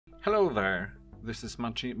Hello there, this is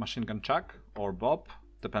Machine Gun Chuck, or Bob,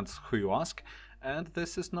 depends who you ask, and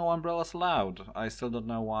this is No Umbrellas Allowed. I still don't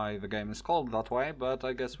know why the game is called that way, but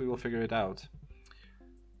I guess we will figure it out.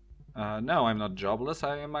 No, I'm not jobless,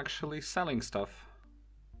 I am actually selling stuff.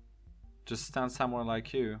 Just stand somewhere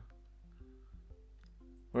like you.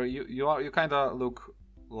 Where you kinda look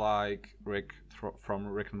like Rick from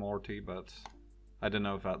Rick and Morty, but I don't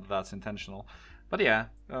know if that's intentional. But yeah,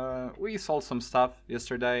 we sold some stuff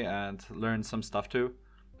yesterday and learned some stuff too.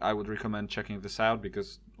 I would recommend checking this out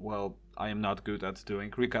because, well, I am not good at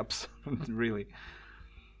doing recaps, really.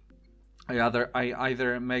 I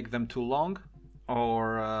either make them too long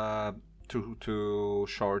or too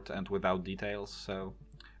short and without details. So,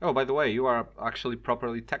 oh, by the way, you are actually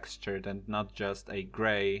properly textured and not just a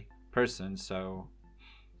gray person. So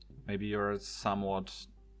maybe you're somewhat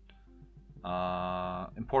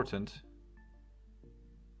important.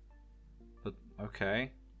 But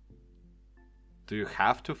okay. Do you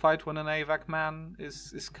have to fight when an AVAC man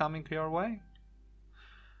is coming your way?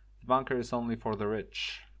 The bunker is only for the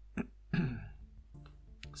rich.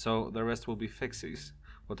 So the rest will be fixies,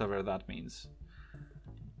 whatever that means.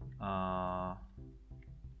 I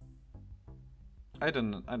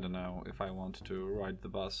don't know if I want to ride the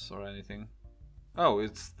bus or anything. Oh,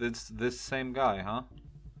 it's this same guy, huh?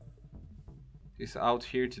 He's out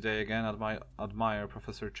here today again. Admire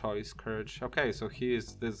Professor Choi's courage. Okay, so he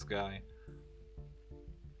is this guy.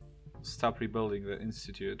 Stop rebuilding the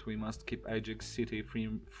institute. We must keep Ajax City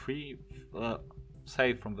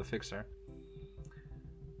safe from the fixer.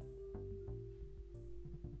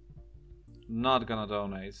 Not gonna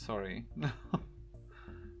donate, sorry.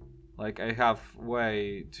 Like, I have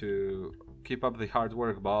way to keep up the hard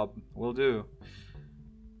work, Bob. Will do.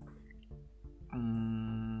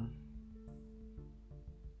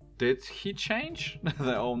 Did he change?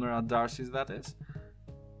 The owner at Darcy's, that is.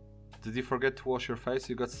 Did you forget to wash your face?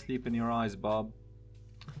 You got sleep in your eyes, Bob.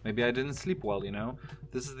 Maybe I didn't sleep well, you know?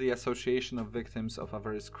 This is the Association of Victims of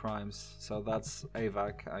Avarice Crimes, so that's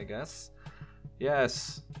AVAC, I guess.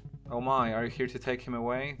 Yes. Oh my, are you here to take him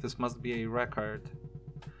away? This must be a record.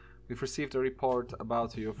 We've received a report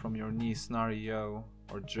about you from your niece Nari, or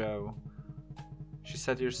Joe. She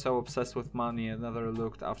said you're so obsessed with money and never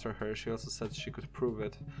looked after her. She also said she could prove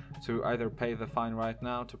it. So either pay the fine right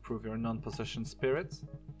now to prove your non-possession spirit,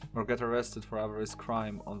 or get arrested for avarice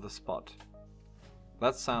crime on the spot.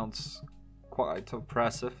 That sounds quite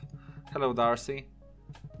oppressive. Hello, Darcy.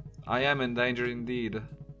 I am in danger indeed.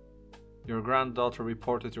 Your granddaughter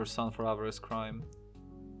reported your son for avarice crime.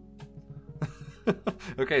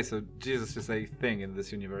 Okay, so Jesus is a thing in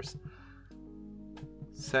this universe.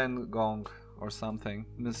 Sen Gong or something.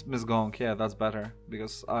 Miss Gong, yeah, that's better.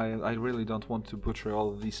 Because I really don't want to butcher all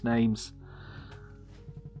of these names.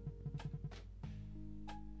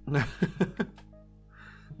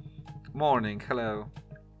 Morning, hello.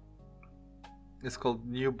 It's called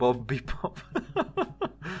New Bob Bebop.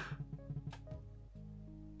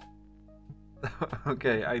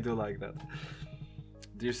 Okay, I do like that.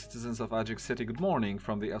 Dear citizens of Ajax City, good morning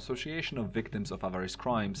from the Association of Victims of Avarice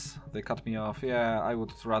Crimes. They cut me off. Yeah, I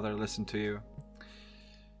would rather listen to you.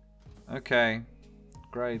 Okay,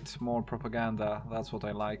 great, more propaganda, that's what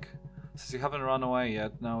I like. Since you haven't run away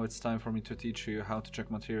yet, now it's time for me to teach you how to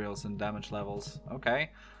check materials and damage levels.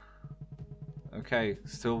 Okay. Okay,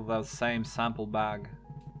 still that same sample bag.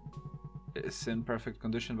 It's in perfect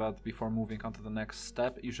condition, but before moving on to the next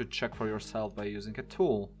step, you should check for yourself by using a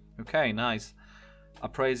tool. Okay, nice.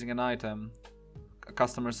 Appraising an item.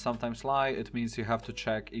 Customers sometimes lie, it means you have to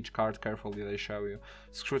check each card carefully they show you.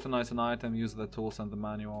 Scrutinize an item, use the tools and the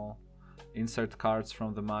manual. Insert cards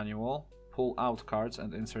from the manual. Pull out cards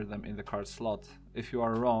and insert them in the card slot. If you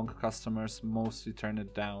are wrong, customers mostly turn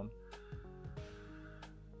it down.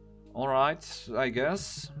 Alright, I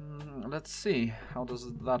guess. Let's see, how does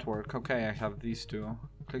that work? Okay, I have these two.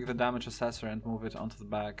 Click the damage assessor and move it onto the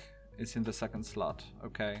back. It's in the second slot,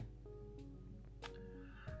 okay.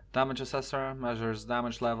 Damage assessor measures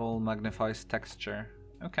damage level, magnifies texture.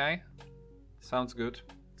 Okay, sounds good.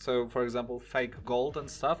 So, for example, fake gold and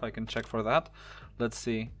stuff, I can check for that. Let's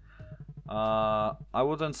see. I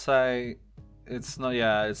wouldn't say it's not.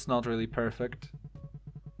 Yeah, it's not really perfect.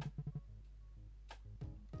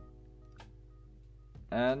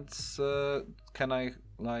 And can I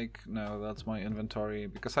no? That's my inventory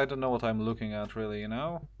because I don't know what I'm looking at really. You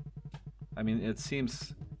know. I mean, it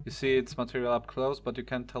seems you see its material up close, but you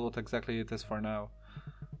can't tell what exactly it is for now.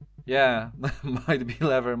 Yeah, might be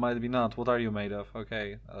leather, might be not. What are you made of?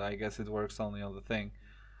 Okay, I guess it works only on the thing.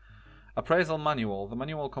 Appraisal manual. The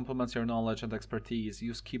manual complements your knowledge and expertise.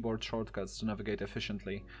 Use keyboard shortcuts to navigate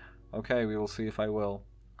efficiently. Okay, we will see if I will.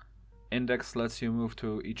 Index lets you move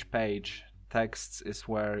to each page. Texts is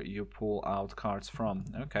where you pull out cards from.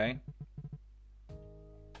 Okay.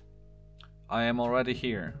 I am already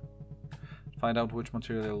here. Find out which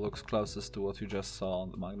material looks closest to what you just saw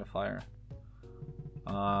on the magnifier.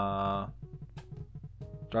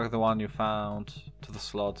 Drag the one you found to the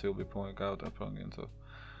slot you'll be pulling out and pulling into.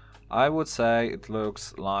 I would say it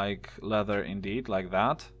looks like leather indeed, like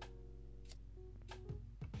that.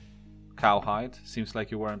 Cowhide. Seems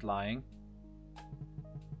like you weren't lying.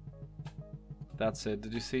 That's it.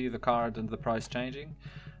 Did you see the card and the price changing?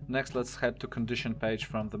 Next, let's head to condition page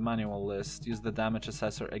from the manual list. Use the damage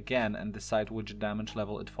assessor again and decide which damage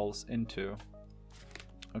level it falls into.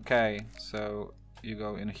 Okay, so you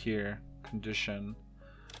go in here, condition.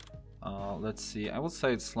 Let's see, I would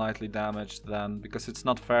say it's slightly damaged then, because it's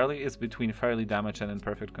not fairly, it's between fairly damaged and in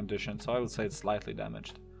perfect condition, so I would say it's slightly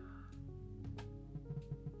damaged.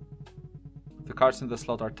 The cards in the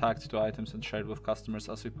slot are tagged to items and shared with customers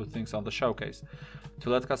as we put things on the showcase, to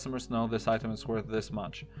let customers know this item is worth this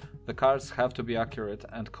much. The cards have to be accurate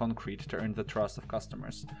and concrete to earn the trust of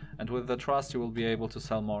customers, and with the trust you will be able to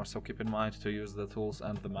sell more, so keep in mind to use the tools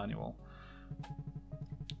and the manual.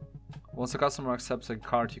 Once a customer accepts a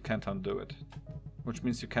card, you can't undo it, which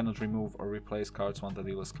means you cannot remove or replace cards when the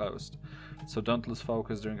deal is closed. So don't lose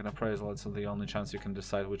focus during an appraisal, it's the only chance you can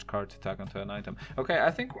decide which card to tag onto an item. Okay,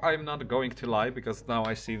 I think I'm not going to lie, because now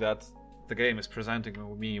I see that the game is presenting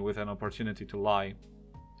me with an opportunity to lie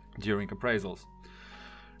during appraisals.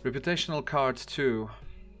 Reputational card 2.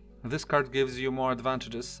 This card gives you more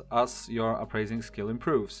advantages as your appraising skill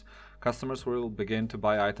improves. Customers will begin to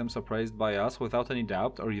buy items appraised by us without any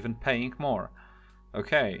doubt or even paying more.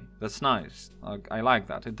 Okay, that's nice. I like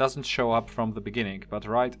that. It doesn't show up from the beginning, but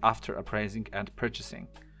right after appraising and purchasing.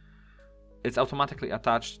 It's automatically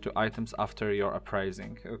attached to items after your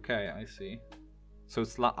appraising. Okay, I see. So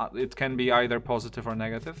it can be either positive or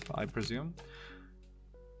negative, I presume.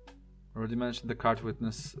 Already mentioned the card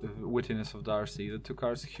Wittiness of Darcy. The two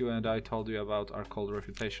cards Hugh and I told you about are called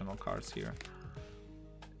reputational cards here.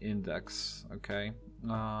 Index, okay.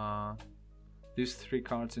 These three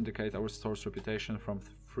cards indicate our store's reputation from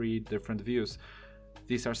 3 different views.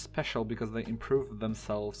 These are special because they improve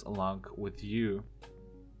themselves along with you.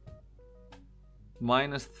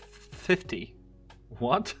 Minus 50.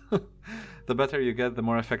 What? The better you get, the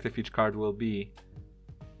more effective each card will be.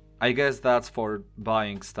 I guess that's for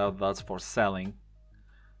buying stuff, that's for selling.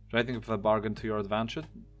 Writing up a bargain to your advantage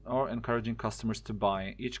or encouraging customers to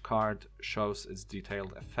buy. Each card shows its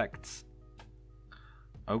detailed effects.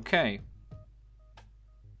 Okay.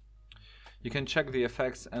 You can check the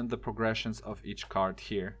effects and the progressions of each card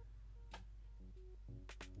here.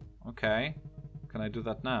 Okay. Can I do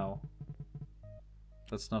that now?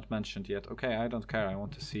 That's not mentioned yet. Okay, I don't care. I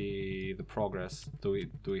want to see the progress. Do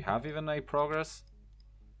we have even a progress?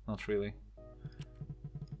 Not really.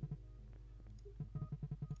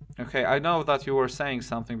 Okay, I know that you were saying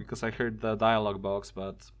something because I heard the dialogue box,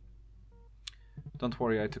 but don't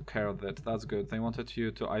worry, I took care of it. That's good. They wanted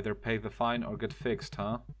you to either pay the fine or get fixed,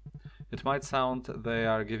 huh? It might sound they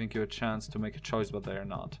are giving you a chance to make a choice, but they are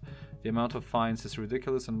not. The amount of fines is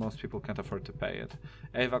ridiculous and most people can't afford to pay it.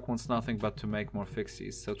 AVAC wants nothing but to make more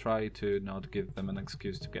fixies, so try to not give them an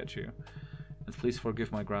excuse to get you. And please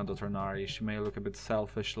forgive my granddaughter Nari. She may look a bit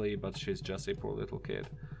selfishly, but she's just a poor little kid.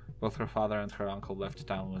 Both her father and her uncle left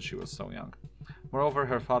town when she was so young. Moreover,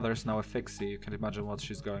 her father is now a fixie. You can imagine what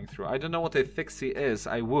she's going through. I don't know what a fixie is.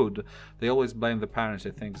 I would. They always blame the parents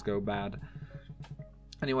if things go bad.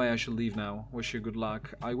 Anyway, I should leave now. Wish you good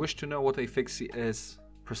luck. I wish to know what a fixie is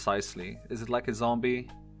precisely. Is it like a zombie?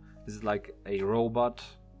 Is it like a robot?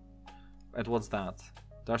 And what's that?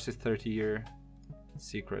 Darcy's 30-year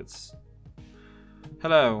secrets.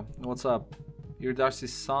 Hello, what's up? You're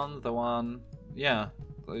Darcy's son, the one... Yeah,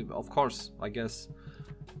 of course, I guess.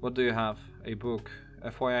 What do you have? A book.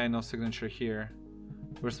 FYI, no signature here.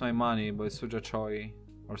 Where's my money? By Suja Choi.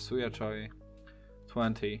 Or Suya Choi.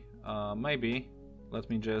 20. Maybe. Let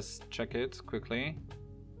me just check it quickly.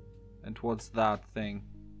 And what's that thing?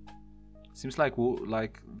 Seems like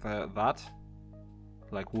that.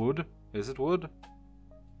 Like wood? Is it wood?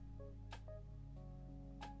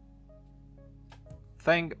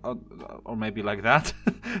 Or maybe like that.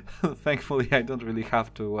 Thankfully, I don't really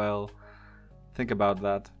have to, well, think about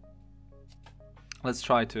that. Let's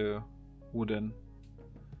try to wooden.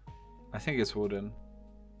 I think it's wooden.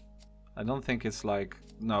 I don't think it's like...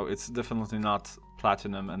 No, it's definitely not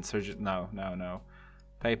platinum and no.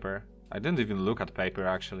 Paper. I didn't even look at paper,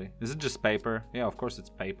 actually. Is it just paper? Yeah, of course it's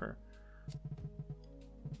paper.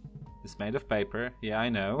 It's made of paper. Yeah, I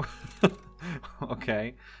know.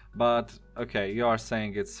 Okay, but okay, you are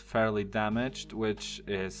saying it's fairly damaged, which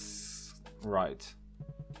is right.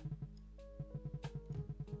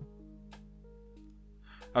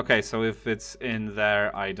 Okay, so if it's in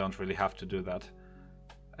there, I don't really have to do that.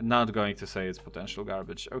 I'm not going to say it's potential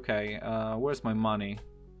garbage. Okay, where's my money?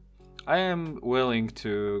 I am willing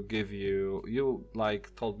to give you... You,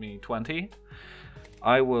 like, told me 20?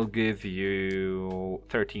 I will give you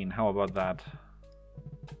 13. How about that?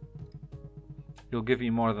 You'll give me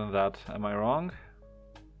more than that. Am I wrong?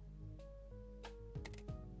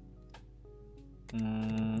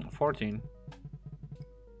 14.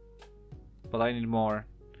 But I need more.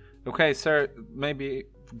 Okay, sir, maybe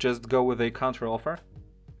just go with a counter offer.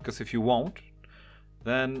 Because if you won't,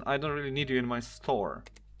 then I don't really need you in my store.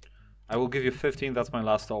 I will give you 15, that's my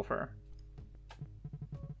last offer.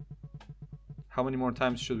 How many more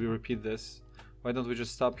times should we repeat this? Why don't we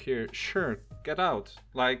just stop here? Sure, get out.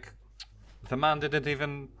 Like, the man didn't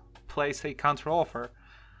even place a counter offer.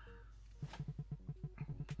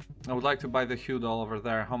 I would like to buy the Hue doll over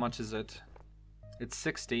there. How much is it? It's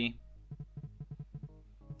 60.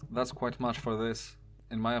 That's quite much for this.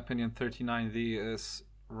 In my opinion, 39D is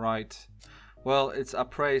right. Well, it's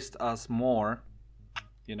appraised as more,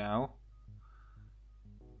 you know.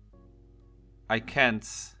 I can't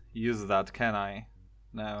use that, can I?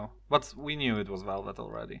 No. But we knew it was velvet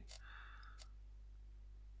already.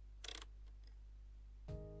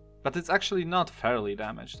 But it's actually not fairly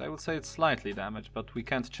damaged. I would say it's slightly damaged, but we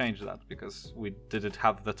can't change that because we didn't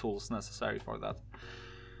have the tools necessary for that.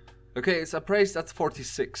 Okay, it's appraised at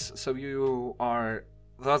 46, so you are...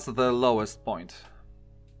 That's the lowest point.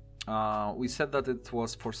 We said that it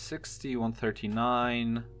was for 60,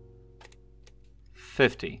 139,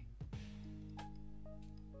 50.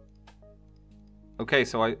 Okay,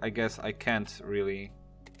 so I guess I can't really...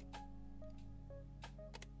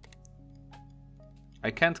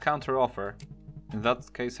 I can't counter offer. In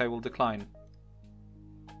that case, I will decline.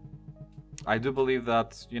 I do believe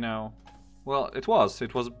that, you know... Well, it was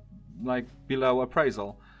like below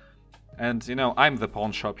appraisal. And, you know, I'm the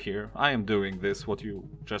pawn shop here. I am doing this, what you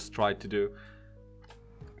just tried to do.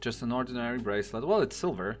 Just an ordinary bracelet. Well, it's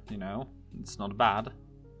silver, you know. It's not bad.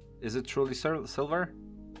 Is it truly silver?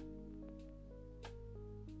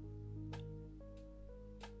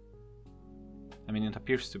 I mean, it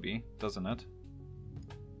appears to be, doesn't it?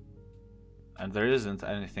 And there isn't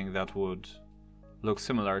anything that would look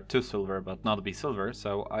similar to silver but not be silver,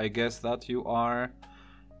 so I guess that you are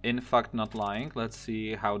in fact not lying. Let's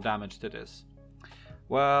see how damaged it is.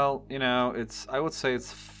 Well, you know, I would say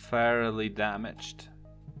it's fairly damaged.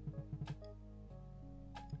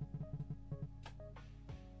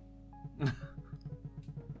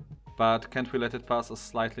 But can't we let it pass as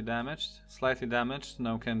slightly damaged? Slightly damaged?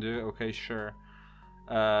 No, can do. Okay, sure.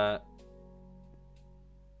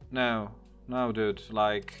 No, dude,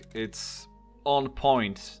 like, it's on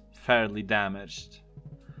point, fairly damaged.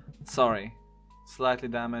 Sorry. Slightly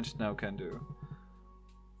damaged? No, can do.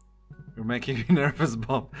 You're making me nervous,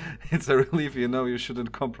 Bob. It's a relief, you know you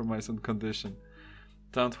shouldn't compromise on condition.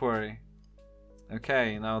 Don't worry.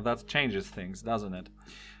 Okay, now that changes things, doesn't it?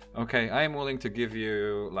 Okay, I am willing to give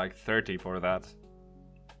you like 30 for that.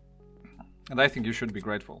 And I think you should be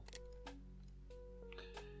grateful.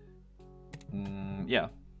 Yeah.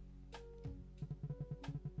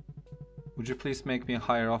 Would you please make me a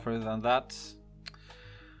higher offer than that?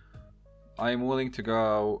 I am willing to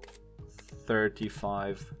go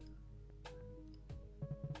 35.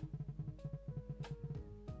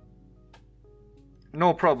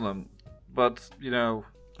 No problem. But, you know,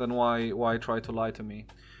 then why try to lie to me?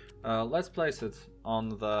 Let's place it on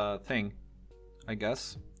the thing, I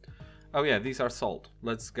guess. Oh yeah, these are sold.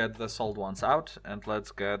 Let's get the sold ones out and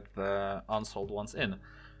let's get the unsold ones in.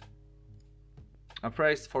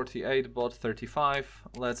 Appraised 48, bought 35.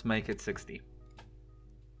 Let's make it 60.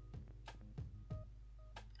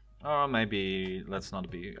 Or maybe let's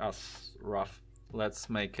not be as rough. Let's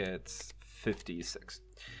make it 56.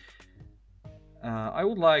 I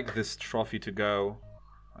would like this trophy to go.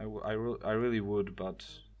 I really would, but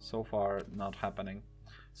so far not happening.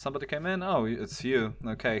 Somebody came in? Oh, it's you.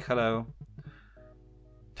 Okay, hello.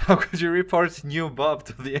 How could you report new Bob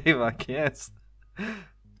to the AVAC? Yes.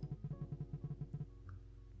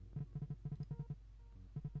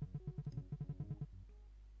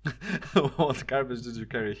 What garbage did you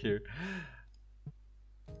carry here?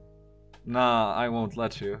 Nah, I won't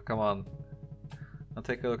let you. Come on. Now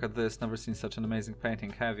take a look at this. Never seen such an amazing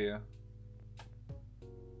painting, have you?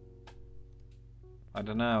 I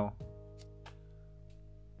don't know.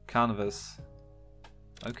 Canvas.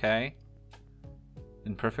 Okay.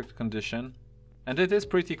 In perfect condition. And it is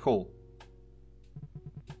pretty cool.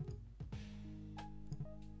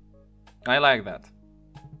 I like that.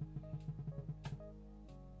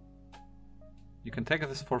 You can take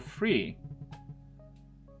this for free.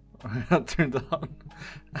 Turned on.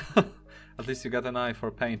 At least you got an eye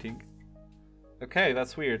for painting. Okay,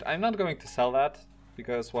 that's weird. I'm not going to sell that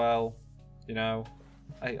because, well, you know,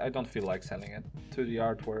 I don't feel like selling it. To the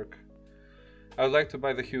artwork. I would like to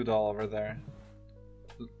buy the Hue doll over there.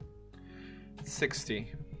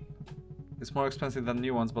 60. It's more expensive than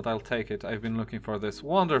new ones, but I'll take it. I've been looking for this.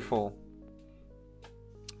 Wonderful.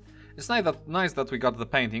 It's nice that we got the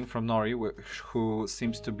painting from Nari, who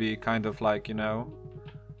seems to be kind of like, you know,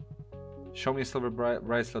 show me a silver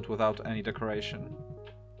bracelet without any decoration.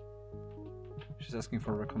 She's asking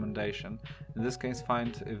for a recommendation. In this case,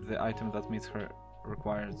 find if the item that meets her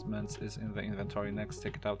requirements is in the inventory. Next,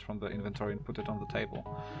 take it out from the inventory and put it on the table.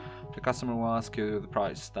 The customer will ask you the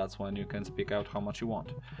price. That's when you can speak out how much you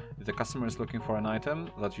want. If the customer is looking for an item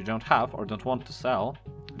that you don't have or don't want to sell,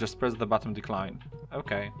 just press the button decline.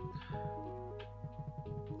 Okay.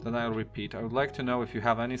 Then I'll repeat. I would like to know if you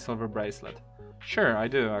have any silver bracelet. Sure, I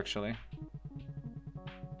do actually.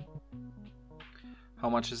 How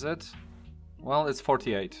much is it? Well, it's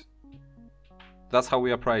 48. That's how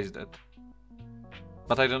we appraised it.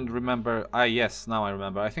 But I don't remember. Ah, yes, now I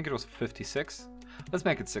remember. I think it was 56. Let's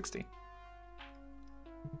make it 60.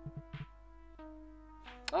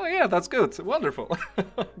 Oh yeah, that's good. Wonderful.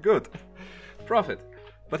 Good. Profit.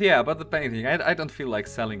 But yeah, about the painting. I don't feel like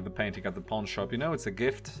selling the painting at the pawn shop. You know, it's a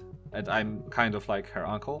gift. And I'm kind of like her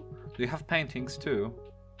uncle. Do you have paintings too?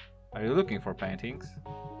 Are you looking for paintings?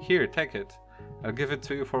 Here, take it. I'll give it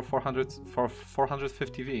to you for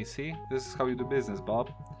 450 V. See? This is how you do business,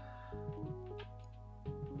 Bob.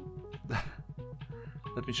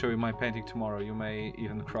 Let me show you my painting tomorrow. You may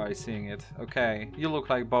even cry seeing it. Okay, you look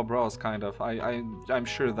like Bob Ross, kind of. I'm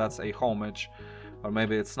sure that's a homage, or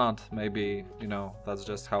maybe it's not. Maybe, you know, that's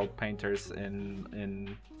just how painters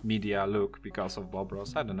in media look because of Bob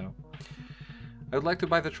Ross. I don't know. I would like to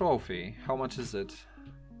buy the trophy. How much is it?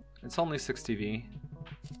 It's only 60 V.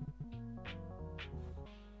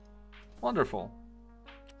 Wonderful.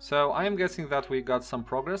 So I am guessing that we got some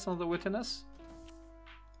progress on the wittiness.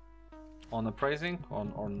 On appraising,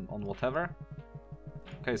 on whatever.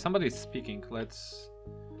 Okay, somebody's speaking. Let's...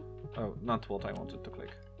 Oh, not what I wanted to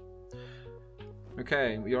click.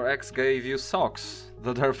 Okay, your ex gave you socks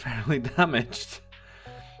that are fairly damaged.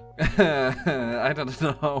 I don't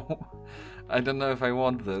know. I don't know if I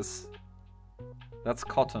want this. That's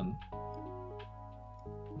cotton.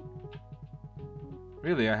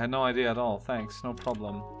 Really, I had no idea at all. Thanks, no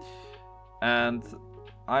problem. And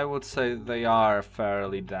I would say they are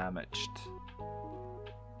fairly damaged.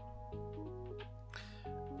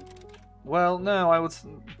 Well, no, I would...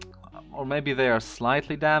 Or maybe they are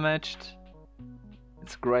slightly damaged.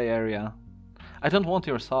 It's a grey area. I don't want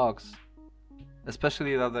your socks.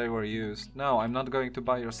 Especially that they were used. No, I'm not going to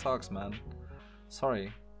buy your socks, man.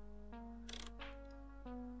 Sorry.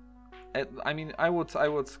 I mean, I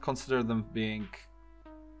would consider them being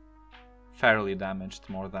fairly damaged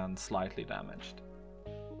more than slightly damaged.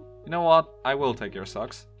 You know what? I will take your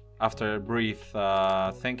socks after brief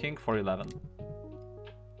thinking for 11.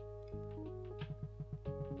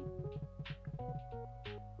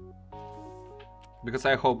 Because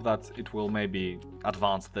I hope that it will maybe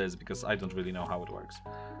advance this, because I don't really know how it works.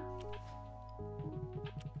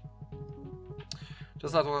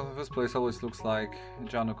 Just that this place always looks like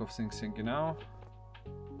Januk of Sing Sing, you know?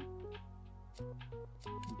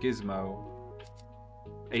 Gizmo.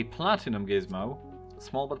 A platinum gizmo.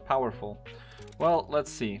 Small but powerful. Well,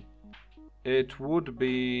 let's see. It would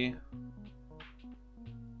be...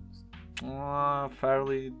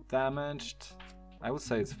 fairly damaged. I would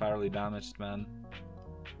say it's fairly damaged, man.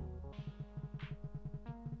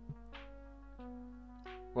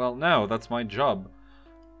 Well, no, that's my job.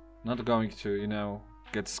 Not going to, you know,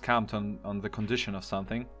 get scammed on the condition of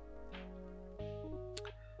something.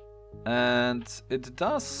 And it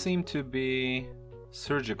does seem to be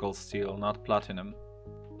surgical steel, not platinum.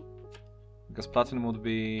 Because platinum would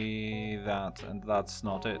be that, and that's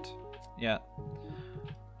not it. Yeah.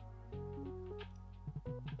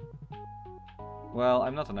 Well,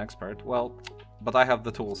 I'm not an expert. Well, but I have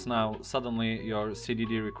the tools. Now, suddenly your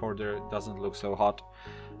CDD recorder doesn't look so hot.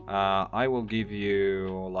 I will give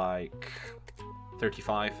you like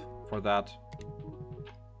 35 for that.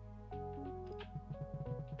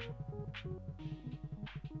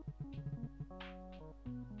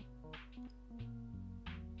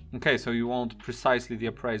 Okay, so you want precisely the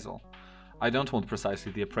appraisal. I don't want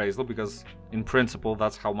precisely the appraisal because in principle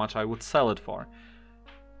that's how much I would sell it for.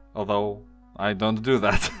 Although I don't do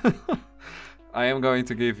that. I am going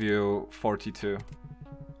to give you 42.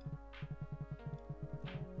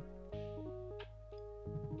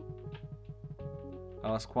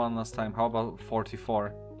 I'll ask one last time. How about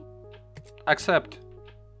 44? Accept.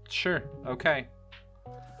 Sure, okay.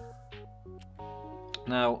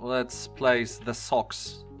 Now let's place the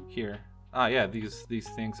socks here. Ah yeah, these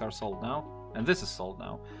things are sold now. And this is sold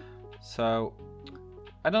now. So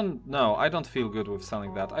I don't know, I don't feel good with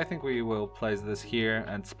selling that. I think we will place this here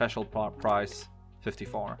and special price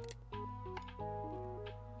 54.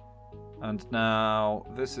 And now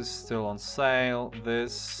this is still on sale.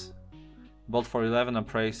 This bought for 11 and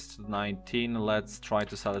priced 19. Let's try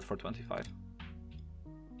to sell it for 25.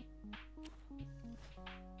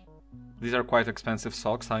 These are quite expensive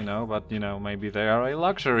socks, I know, but you know, maybe they are a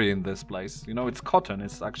luxury in this place. You know, it's cotton,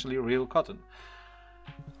 it's actually real cotton.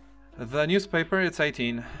 The newspaper, it's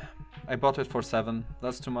 18. I bought it for 7.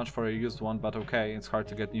 That's too much for a used one, but okay, it's hard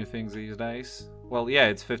to get new things these days. Well, yeah,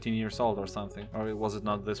 it's 15 years old or something, or was it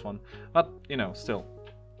not this one? But, you know, still.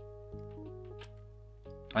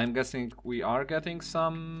 I'm guessing we are getting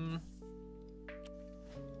some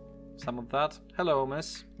of that. Hello,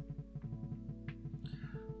 miss.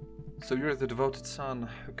 So you're the devoted son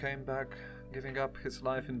who came back, giving up his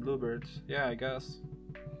life in Bluebird. Yeah, I guess.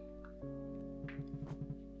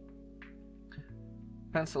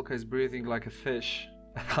 Pencil case breathing like a fish.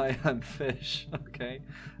 I am fish. Okay.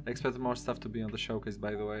 I expected more stuff to be on the showcase,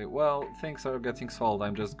 by the way. Well, things are getting sold.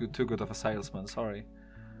 I'm just too good of a salesman. Sorry.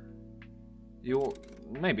 You...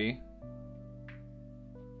 maybe.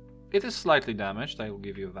 It is slightly damaged, I will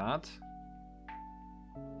give you that.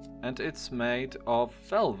 And it's made of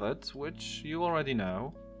velvet, which you already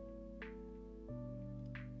know.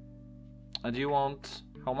 And you want...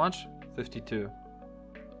 how much? 52.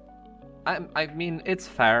 I mean, it's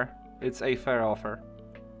fair. It's a fair offer.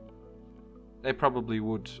 They probably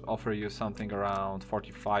would offer you something around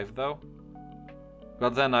 45 though.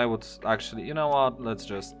 But then I would actually... you know what? Let's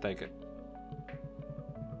just take it.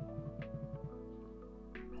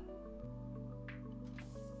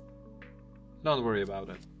 Don't worry about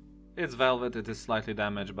it. It's velvet, it is slightly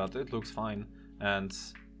damaged, but it looks fine. And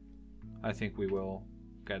I think we will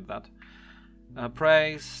get that.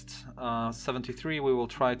 Praised 73, we will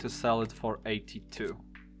try to sell it for 82.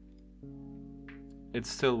 It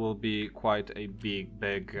still will be quite a big,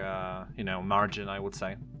 you know, margin, I would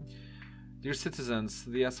say. Dear citizens,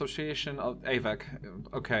 the Association of AVAC,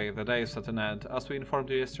 okay, the day is at an end. As we informed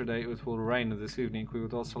you yesterday, it will rain this evening. We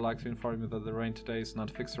would also like to inform you that the rain today is not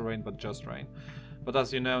fixed rain, but just rain. But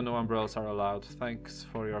as you know, no umbrellas are allowed. Thanks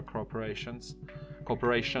for your cooperation.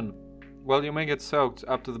 Well, you may get soaked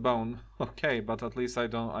up to the bone. Okay, but at least I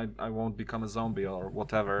won't become a zombie or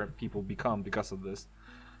whatever people become because of this.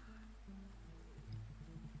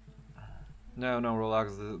 No,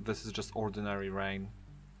 relax. This is just ordinary rain.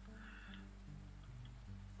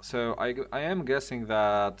 So I am guessing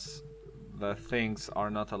that the things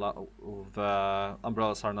are not allowed. The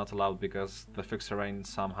umbrellas are not allowed because the fixed rain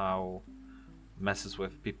somehow messes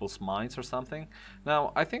with people's minds or something.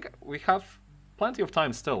 Now I think we have plenty of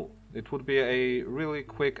time still. It would be a really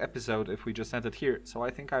quick episode if we just ended here. So I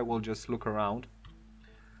think I will just look around.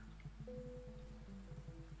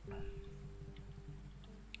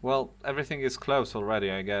 Well, everything is closed already,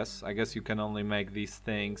 I guess. I guess you can only make these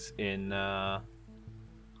things in the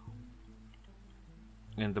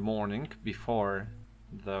morning before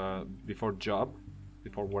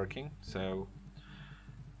working. So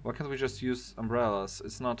why can't we just use umbrellas?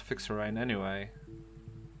 It's not fixed rain anyway.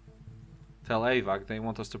 Tell AVAC they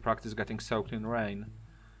want us to practice getting soaked in rain.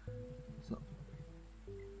 So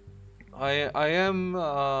I am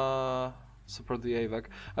support the AVAC.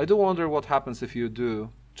 I do wonder what happens if you do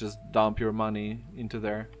just dump your money into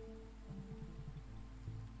there.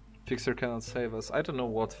 Fixer cannot save us. I don't know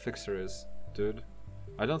what fixer is, dude.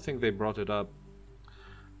 I don't think they brought it up.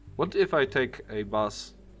 What if I take a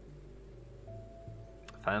bus?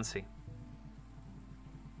 Fancy.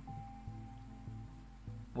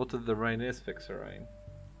 What if the rain is fixer rain?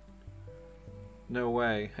 No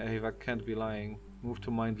way, AVAC can't be lying. Move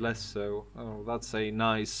to mind less so. Oh, that's a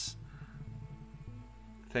nice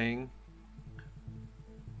thing.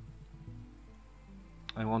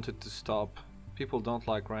 I want it to stop. People don't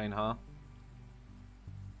like rain, huh?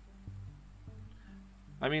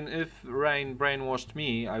 I mean, if rain brainwashed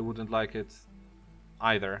me, I wouldn't like it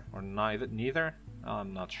either. Or neither?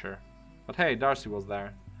 I'm not sure. But hey, Darcy was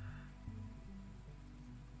there.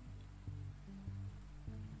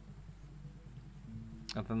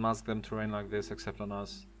 And then mask them to rain like this, except on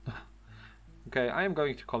us. Okay, I am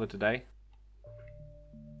going to call it a day.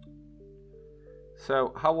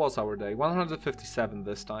 So, how was our day? 157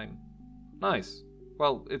 this time. Nice.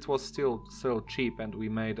 Well, it was still cheap and we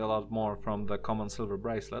made a lot more from the common silver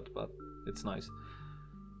bracelet, but it's nice.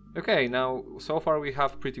 Okay, now, so far we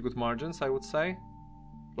have pretty good margins, I would say.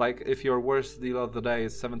 Like, if your worst deal of the day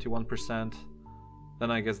is 71%,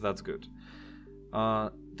 then I guess that's good.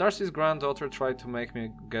 Darcy's granddaughter tried to make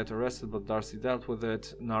me get arrested, but Darcy dealt with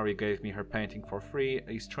it. Nari gave me her painting for free.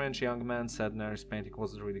 A strange young man said Nari's painting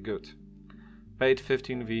wasn't really good. Paid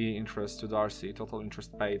 15V interest to Darcy. Total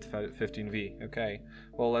interest paid 15V. Okay,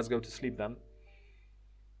 well, let's go to sleep then.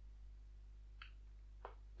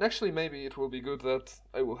 Actually, maybe it will be good that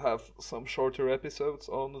I will have some shorter episodes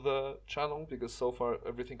on the channel, because so far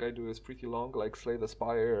everything I do is pretty long, like Slay the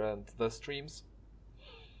Spire and the streams.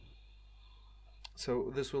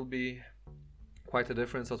 So this will be quite a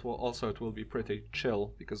difference. As well, also it will be pretty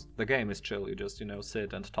chill, because the game is chill. You just,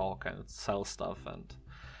 sit and talk and sell stuff, and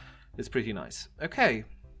it's pretty nice. Okay,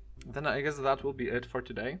 then I guess that will be it for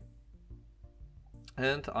today.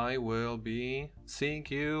 And I will be seeing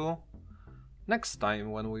you next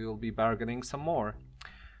time when we will be bargaining some more.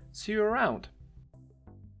 See you around.